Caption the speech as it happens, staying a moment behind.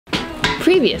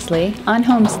Previously on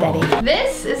Homesteady.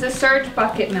 This is a Surge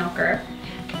bucket milker.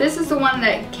 This is the one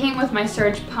that came with my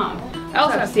Surge pump. I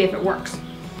also have to see if it works.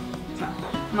 So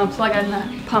I'm gonna plug in the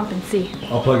pump and see.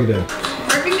 I'll plug it in.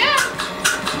 Working now.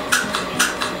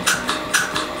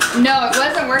 No, it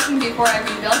wasn't working before I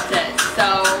rebuilt it.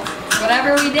 So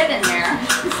whatever we did in there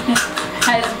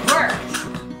has worked.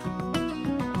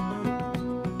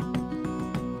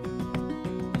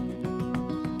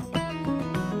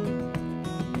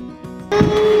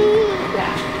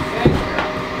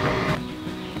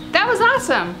 That was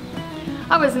awesome.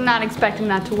 I was not expecting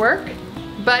that to work,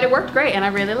 but it worked great and I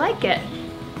really like it.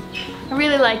 I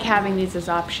really like having these as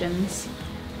options.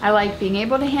 I like being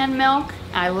able to hand milk.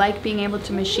 I like being able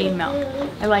to machine milk.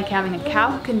 I like having a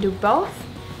cow who can do both.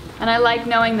 And I like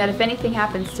knowing that if anything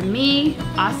happens to me,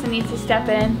 Austin needs to step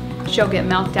in, she'll get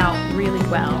milked out really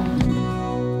well.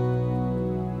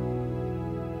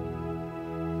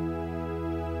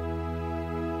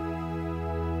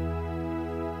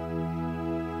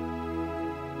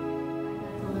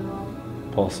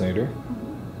 Pulsator.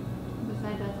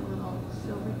 Beside that's a little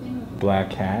silver thing.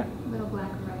 Black hat. Little black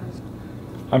rubbers.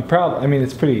 I'm proud. I mean,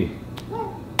 it's pretty.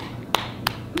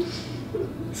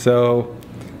 So,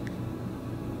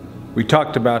 we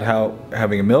talked about how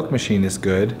having a milk machine is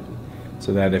good,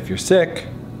 so that if you're sick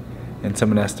and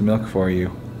someone has to milk for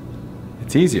you,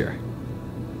 it's easier.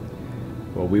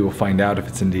 Well, we will find out if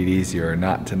it's indeed easier or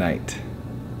not tonight,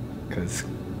 because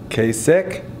Kay's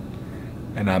sick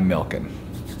and I'm milking.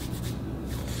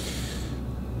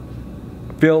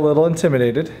 Feel a little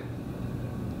intimidated.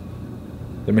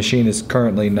 The machine is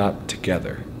currently not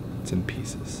together. It's in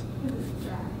pieces.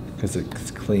 Because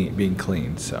it's being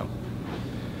cleaned, so.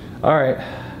 All right,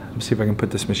 let's see if I can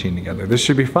put this machine together. This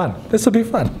should be fun. This will be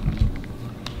fun.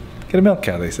 Get a milk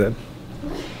cow, they said.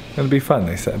 It'll be fun,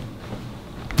 they said.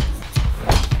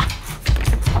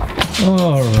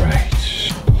 All right,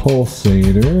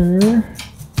 pulsator.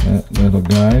 That little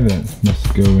guy that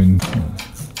must go in.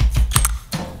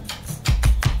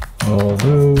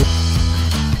 Although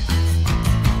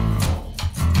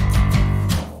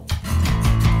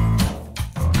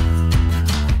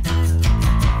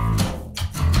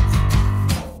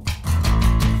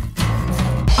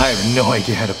I have no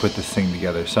idea how to put this thing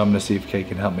together, so I'm gonna see if Kay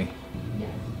can help me. Yes,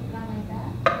 not like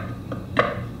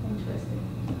that. And twist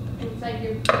it. It's like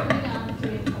you're putting it on to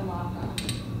get the lock on.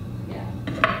 Yeah.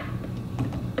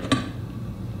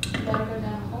 Let it go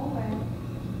down the whole way.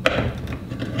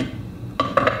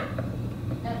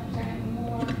 Turn it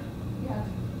more. Yeah.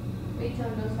 Wait till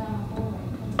it goes down the whole way.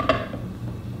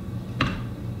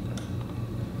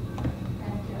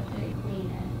 And you have to clean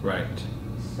it. Right.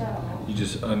 So You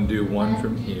just undo one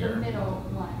from here. The middle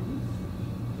ones.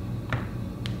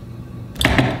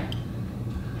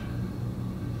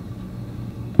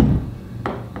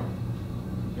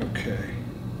 Okay.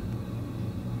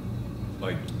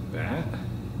 Like that?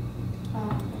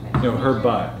 Okay. No, her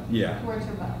butt. Yeah. Towards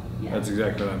her butt. Yeah. That's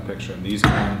exactly what I'm picturing. These go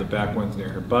on the back ones near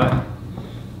her butt.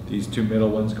 These two middle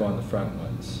ones go on the front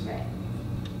ones. Right.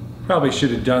 Probably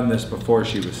should have done this before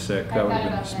she was sick. That would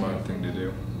have been a smart thing to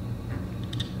do.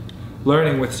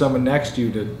 Learning with someone next to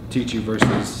you to teach you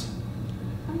versus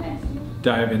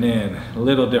diving in. A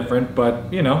little different,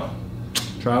 but you know,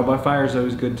 trial by fire is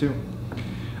always good too.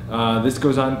 This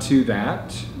goes on to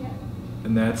that. Yeah.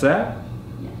 And that's that?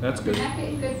 Yeah. That's good. If you're not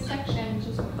getting good suction,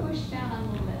 just push down a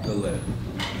little bit. The lid.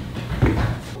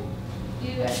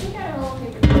 I think I got a roll of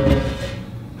paper.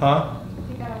 Huh? I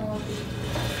think I got a roll of paper.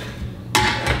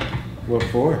 What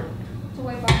for? To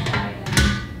wipe off the iodine.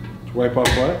 To wipe off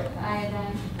what? The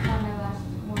iodine on my last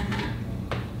one.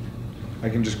 I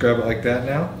can just grab it like that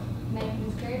now? Now you can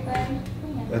just carry it back and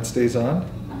clean it. That stays on?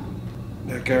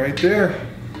 That guy right there.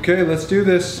 Okay, let's do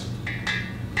this.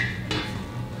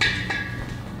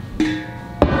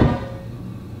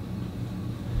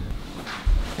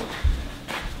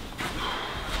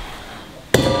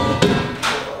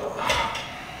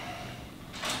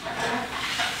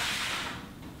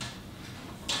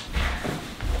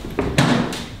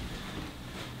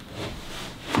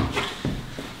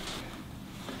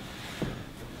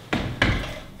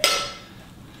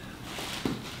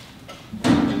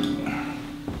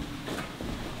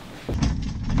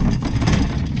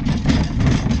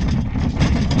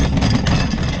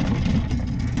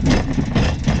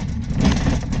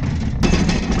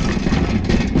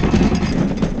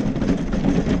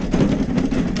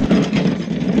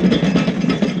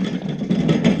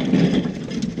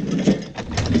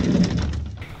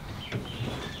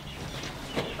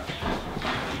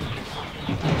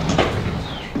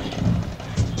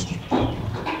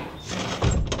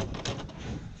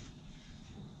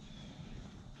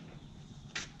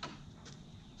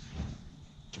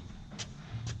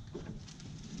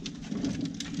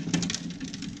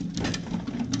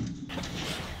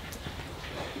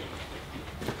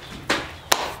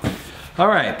 All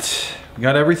right, we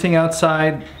got everything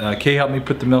outside. Kay helped me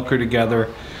put the milker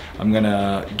together. I'm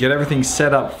gonna get everything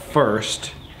set up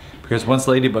first because once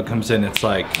Ladybug comes in, it's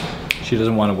like she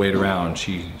doesn't want to wait around.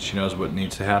 She knows what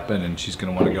needs to happen and she's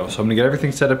gonna want to go. So I'm gonna get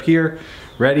everything set up here,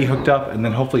 ready, hooked up, and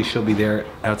then hopefully she'll be there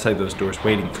outside those doors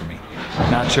waiting for me.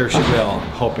 Not sure if she will,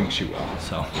 hoping she will.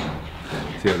 So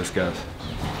see how this goes.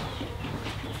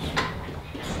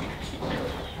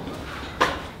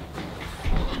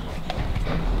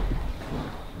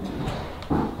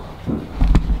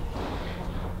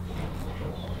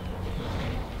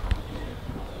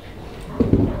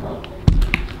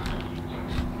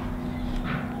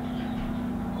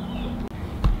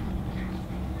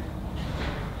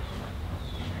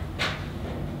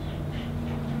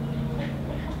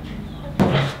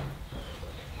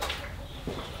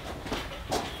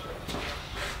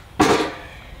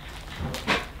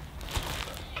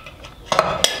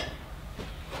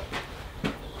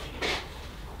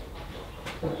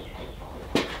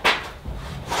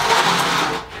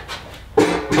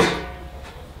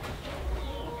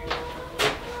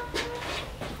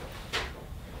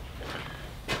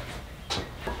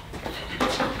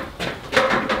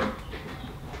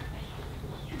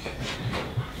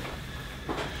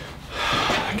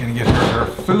 Gonna get her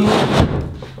food.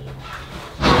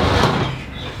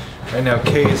 Right now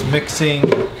Kay is mixing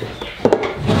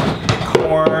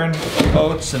corn,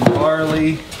 oats, and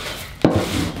barley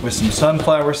with some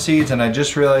sunflower seeds, and I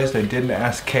just realized I didn't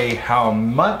ask Kay how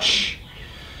much.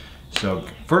 So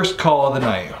first call of the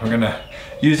night. We're gonna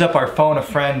use up our phone a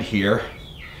friend here.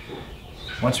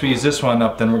 Once we use this one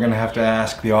up, then we're gonna have to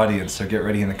ask the audience, so get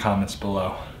ready in the comments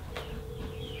below.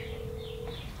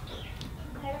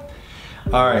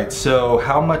 All right, so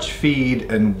how much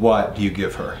feed and what do you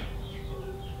give her?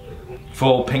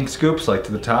 Full pink scoops, like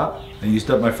to the top. I used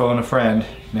up my phone a friend.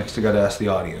 Next I gotta ask the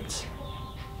audience.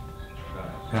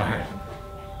 All right.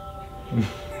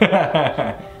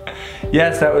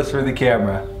 Yes, that was for the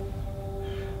camera.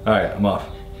 All right, I'm off.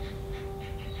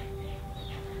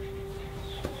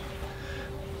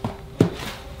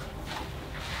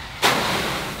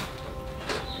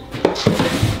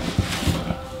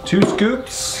 Two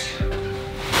scoops.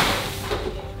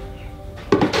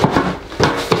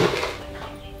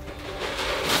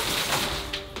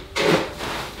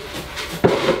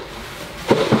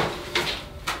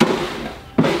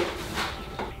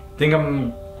 I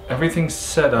think everything's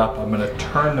set up. I'm gonna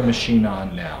turn the machine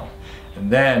on now. And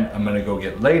then I'm gonna go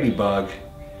get Ladybug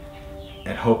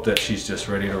and hope that she's just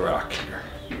ready to rock here.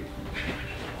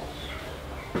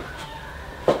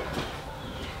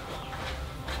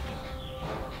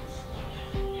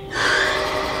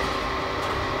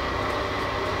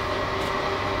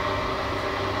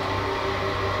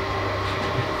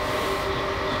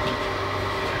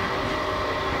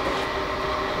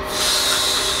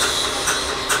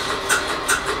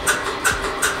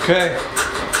 Okay,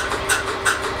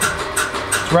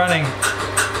 it's running.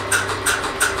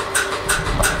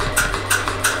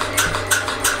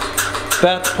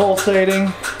 That's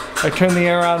pulsating. I turned the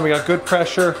air on, we got good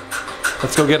pressure.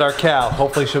 Let's go get our cow.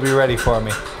 Hopefully she'll be ready for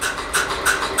me.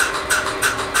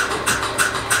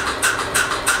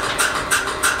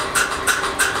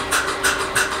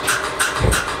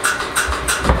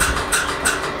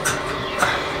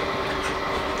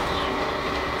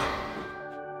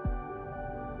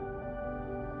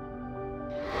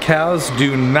 Cows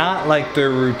do not like their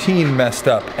routine messed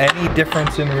up. Any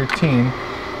difference in routine,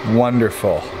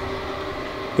 wonderful.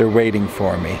 They're waiting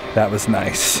for me. That was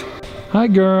nice. Hi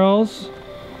girls.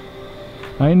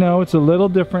 I know it's a little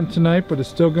different tonight, but it's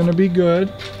still gonna be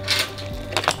good.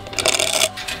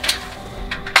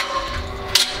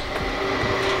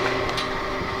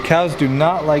 Cows do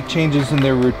not like changes in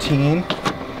their routine.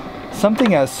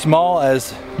 Something as small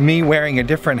as me wearing a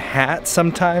different hat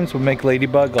sometimes will make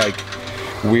Ladybug like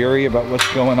weary about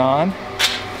what's going on.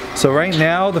 So right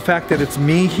now, the fact that it's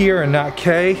me here and not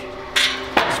Kay,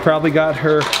 it's probably got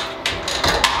her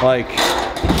like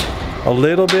a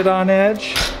little bit on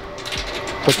edge.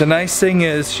 But the nice thing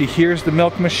is she hears the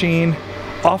milk machine.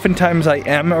 Oftentimes I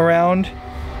am around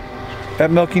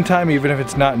at milking time, even if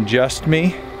it's not just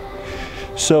me.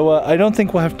 So I don't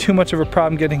think we'll have too much of a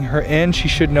problem getting her in. She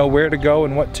should know where to go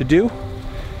and what to do.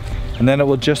 And then it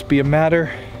will just be a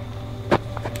matter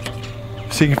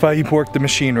seeing if I work the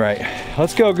machine right.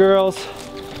 Let's go, girls.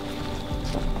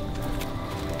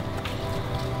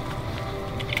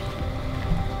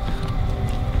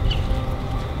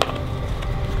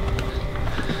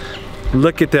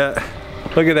 Look at that.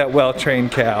 Look at that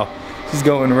well-trained cow. She's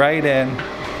going right in.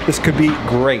 This could be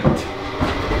great.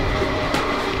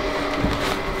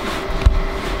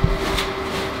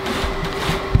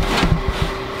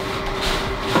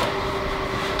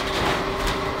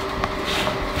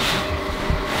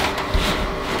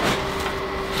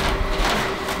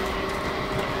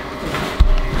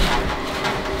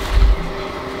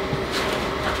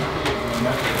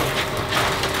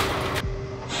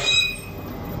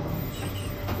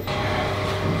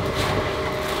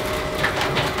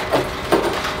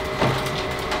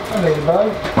 on,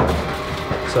 Ladybug.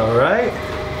 It's all right.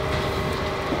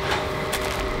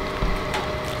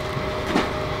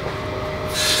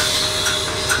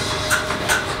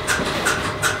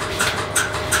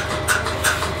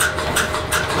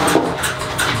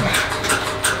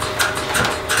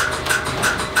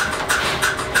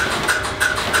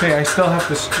 Okay, I still have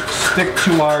to stick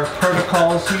to our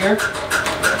protocols here.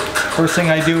 First thing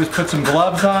I do is put some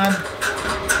gloves on.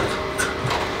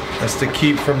 That's to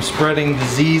keep from spreading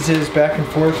diseases back and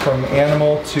forth from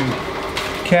animal to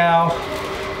cow.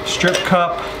 Strip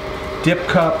cup, dip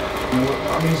cup, what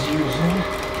Mommy's using.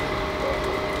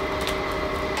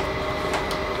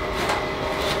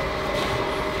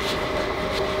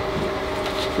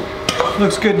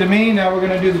 Looks good to me. Now we're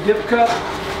gonna do the dip cup.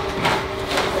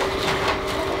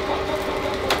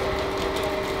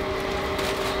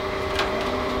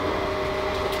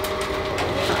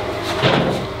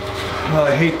 Well,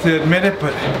 I hate to admit it,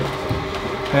 but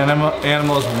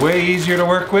animal is way easier to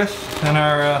work with than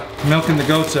our milking the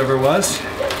goats ever was.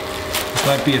 This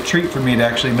might be a treat for me to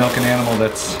actually milk an animal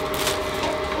that's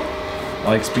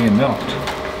likes being milked,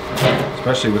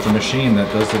 especially with a machine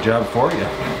that does the job for you.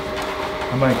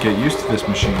 I might get used to this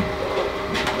machine.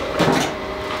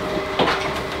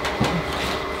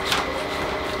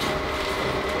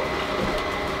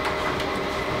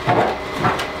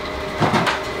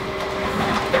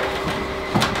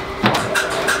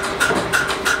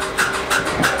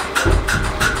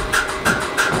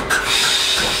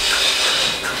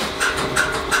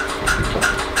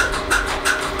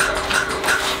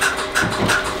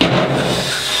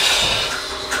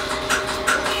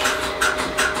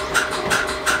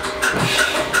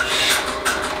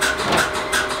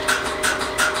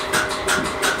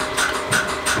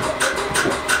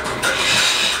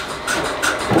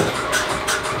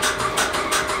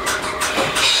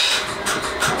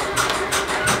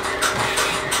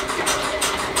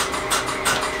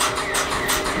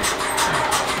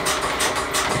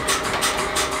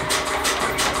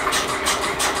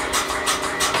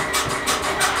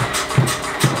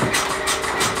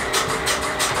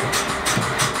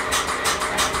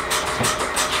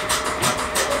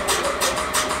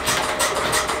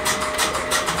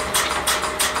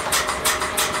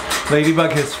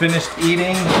 Ladybug has finished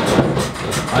eating.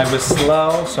 I was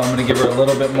slow, so I'm going to give her a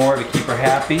little bit more to keep her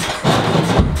happy.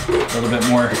 A little bit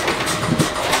more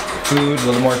food, a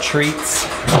little more treats.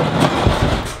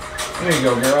 There you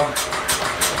go, girl.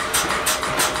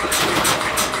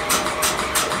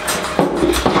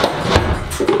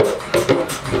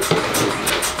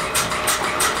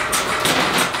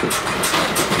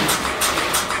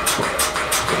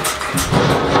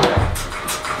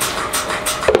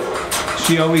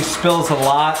 She always spills a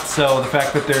lot, so the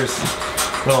fact that there's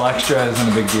a little extra isn't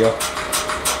a big deal.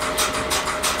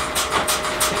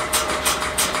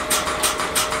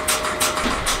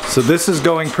 So this is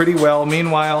going pretty well.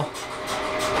 Meanwhile,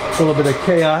 a little bit of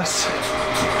chaos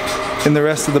in the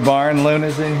rest of the barn.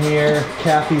 Luna's in here,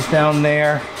 Kathy's down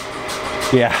there.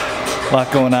 Yeah, a lot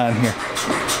going on here.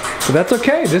 But that's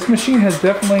okay. This machine has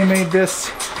definitely made this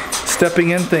stepping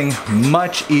in thing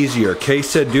much easier. Kay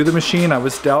said do the machine. I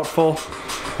was doubtful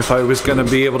if I was going to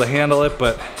be able to handle it,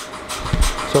 but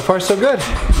so far so good.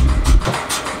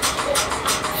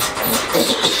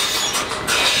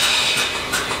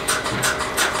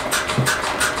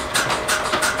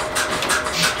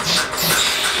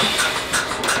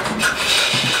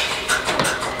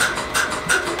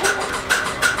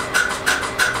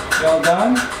 Y'all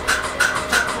done?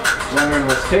 Wondering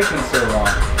what's taking so long.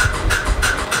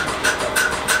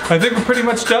 I think we're pretty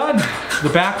much done. The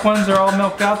back ones are all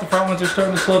milked out, the front ones are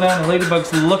starting to slow down. The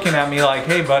Ladybug's looking at me like,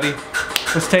 hey buddy,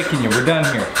 what's taking you? We're done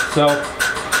here. So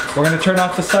we're gonna turn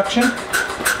off the suction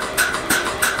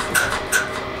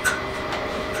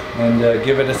and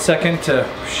give it a second to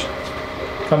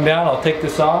come down. I'll take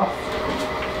this off.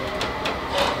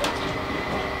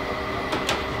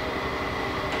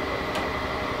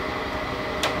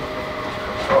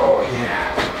 Oh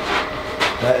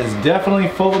yeah, that is definitely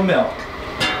full of milk.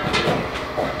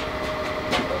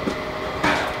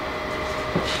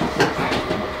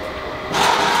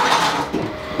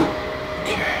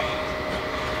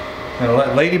 I'm gonna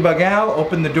let Ladybug out,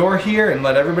 open the door here, and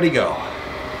let everybody go.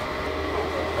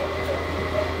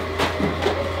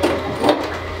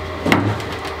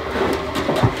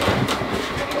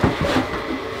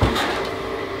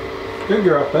 Good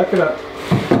girl, back it up.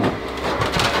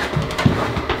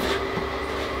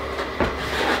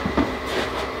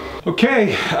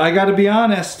 Okay, I gotta be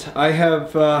honest, I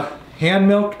have hand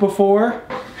milked before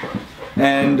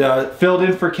and filled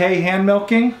in for Kay hand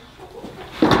milking.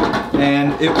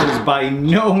 And it was by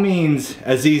no means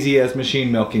as easy as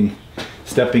machine milking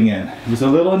stepping in. It was a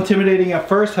little intimidating at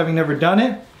first, having never done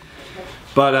it,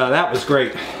 but that was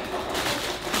great.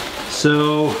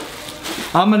 So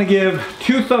I'm gonna give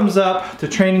 2 thumbs up to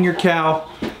training your cow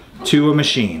to a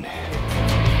machine.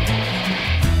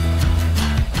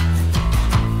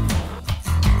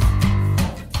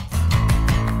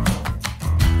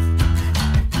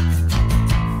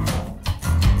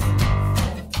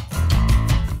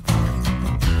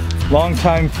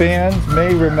 Longtime fans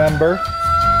may remember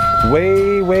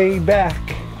way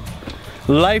back,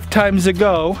 lifetimes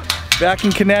ago, back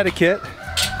in Connecticut,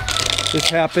 this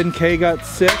happened. Kay got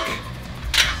sick.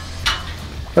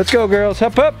 Let's go, girls,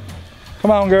 hop up.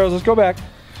 Come on, girls, let's go back.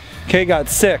 Kay got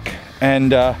sick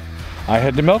and I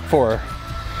had to milk for her.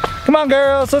 Come on,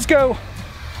 girls, let's go.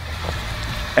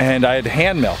 And I had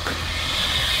hand milk.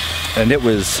 And it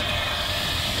was,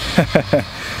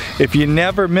 if you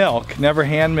never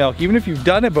hand milk, even if you've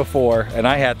done it before, and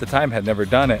I at the time had never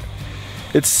done it,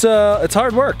 it's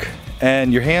hard work.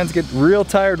 And your hands get real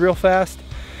tired real fast.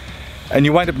 And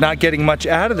you wind up not getting much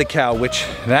out of the cow, which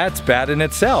that's bad in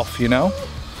itself, you know?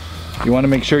 You want to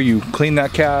make sure you clean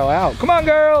that cow out. Come on,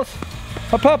 girls!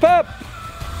 Up, up, up!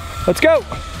 Let's go!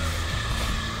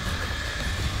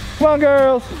 Come on,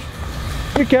 girls!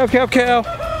 Good cow, cow, cow!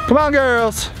 Come on,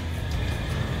 girls!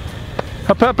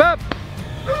 Up, up, up!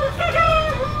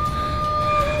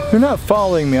 They're not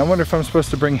following me. I wonder if I'm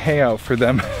supposed to bring hay out for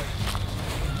them.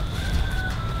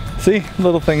 See?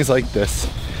 Little things like this.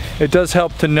 It does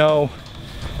help to know,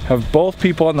 have both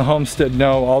people on the homestead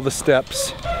know all the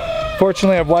steps.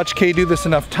 Fortunately, I've watched Kay do this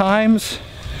enough times.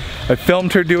 I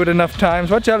filmed her do it enough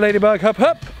times. Watch out, ladybug, hop,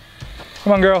 hop.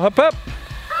 Come on, girl, hop, up.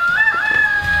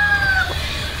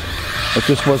 But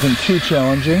this wasn't too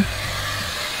challenging.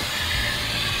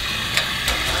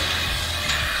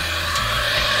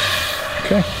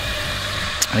 Okay,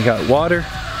 I got water,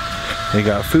 they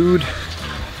got food.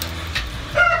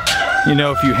 You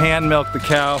know, if you hand milk the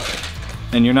cow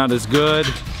and you're not as good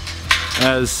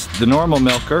as the normal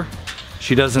milker,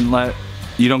 you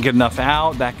don't get enough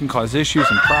out, that can cause issues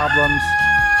and problems.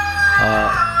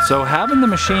 So having the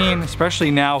machine,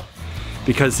 especially now,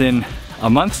 because in a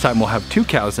month's time we'll have 2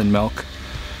 cows in milk,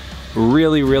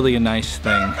 really a nice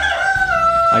thing.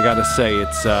 I gotta say,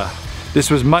 this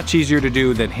was much easier to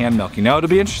do than hand milking. Now it'll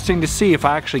be interesting to see if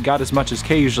I actually got as much as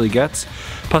Kay usually gets.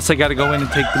 Plus I gotta go in and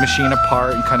take the machine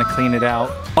apart and kind of clean it out.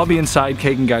 I'll be inside,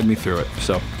 Kay can guide me through it.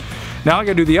 So now I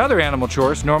gotta do the other animal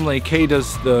chores. Normally Kay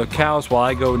does the cows while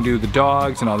I go and do the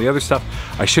dogs and all the other stuff.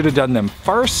 I should have done them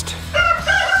first,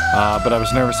 but I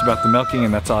was nervous about the milking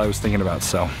and that's all I was thinking about.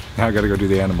 So now I gotta go do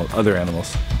the other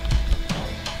animals.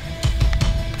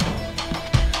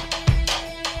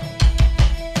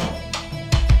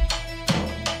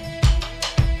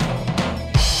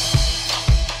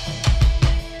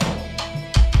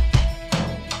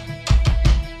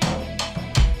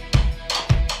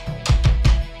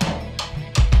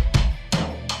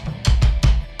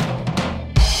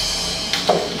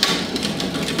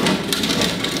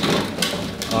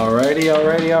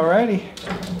 Alrighty.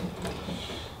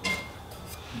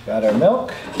 Got our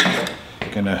milk.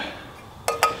 Gonna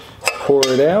pour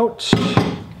it out.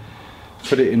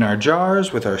 Put it in our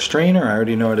jars with our strainer. I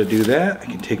already know how to do that. I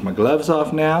can take my gloves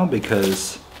off now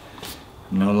because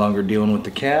I'm no longer dealing with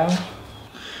the cow.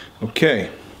 Okay.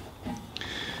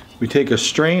 We take a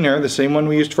strainer, the same one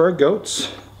we used for our goats,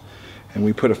 and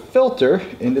we put a filter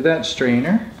into that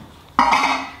strainer.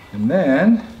 And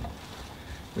then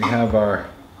we have our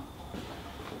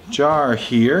jar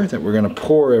here that we're going to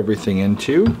pour everything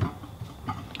into.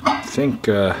 I think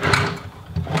we're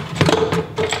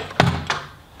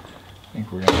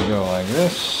going to go like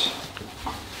this.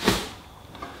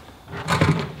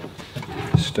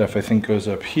 Stuff I think goes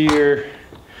up here.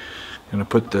 I'm going to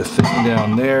put the thing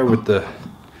down there with the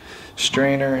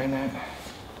strainer in it.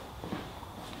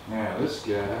 Now this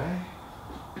guy.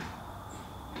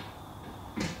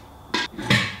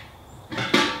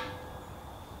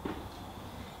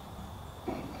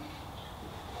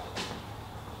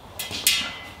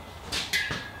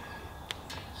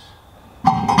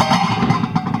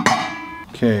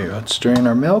 Okay, let's strain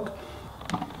our milk.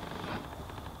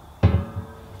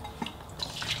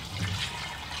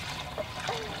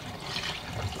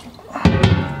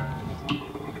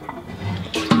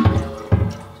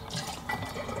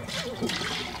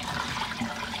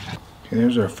 Okay,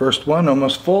 there's our first one,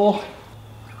 almost full.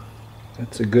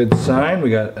 That's a good sign.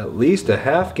 We got at least a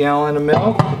half gallon of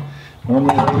milk.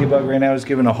 Normally Ladybug right now is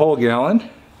given a whole gallon.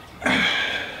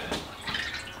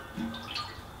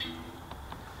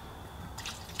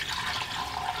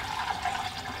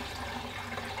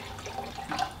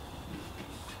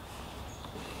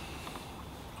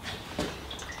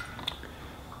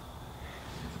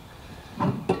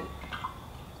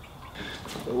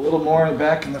 little more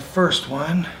back in the first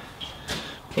one.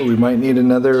 But we might need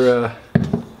another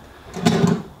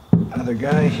another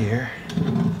guy here.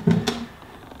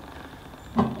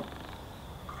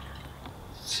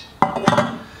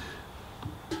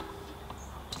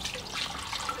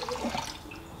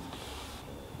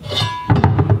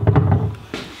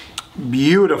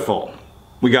 Beautiful.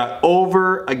 We got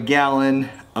over a gallon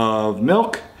of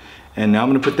milk, and now I'm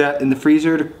gonna put that in the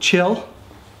freezer to chill.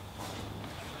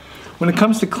 When it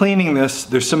comes to cleaning this,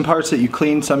 there's some parts that you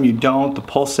clean, some you don't. The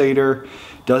pulsator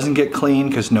doesn't get cleaned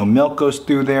because no milk goes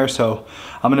through there, so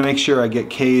I'm gonna make sure I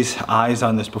get Kay's eyes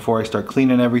on this before I start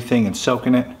cleaning everything and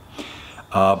soaking it.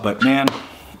 But man,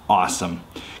 awesome.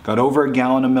 Got over a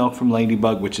gallon of milk from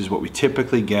Ladybug, which is what we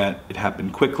typically get. It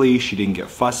happened quickly, she didn't get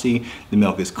fussy. The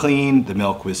milk is clean, the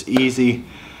milk was easy.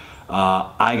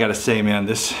 I gotta say, man,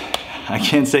 I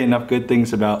can't say enough good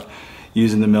things about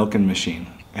using the milking machine.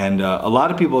 And a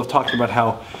lot of people have talked about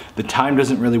how the time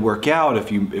doesn't really work out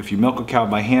if you milk a cow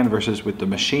by hand versus with the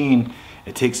machine.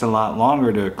 It takes a lot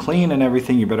longer to clean and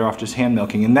everything. You're better off just hand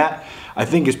milking. And that, I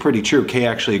think, is pretty true. Kay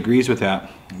actually agrees with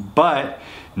that. But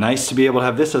nice to be able to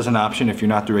have this as an option if you're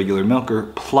not the regular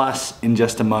milker. Plus, in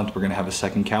just a month, we're gonna have a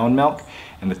second cow and milk.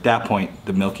 And at that point,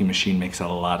 the milking machine makes a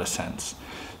lot of sense.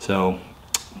 So,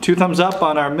 2 thumbs up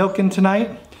on our milking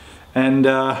tonight. And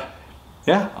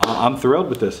yeah, I'm thrilled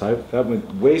with this. That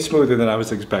went way smoother than I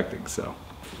was expecting, so.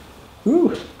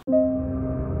 Woo.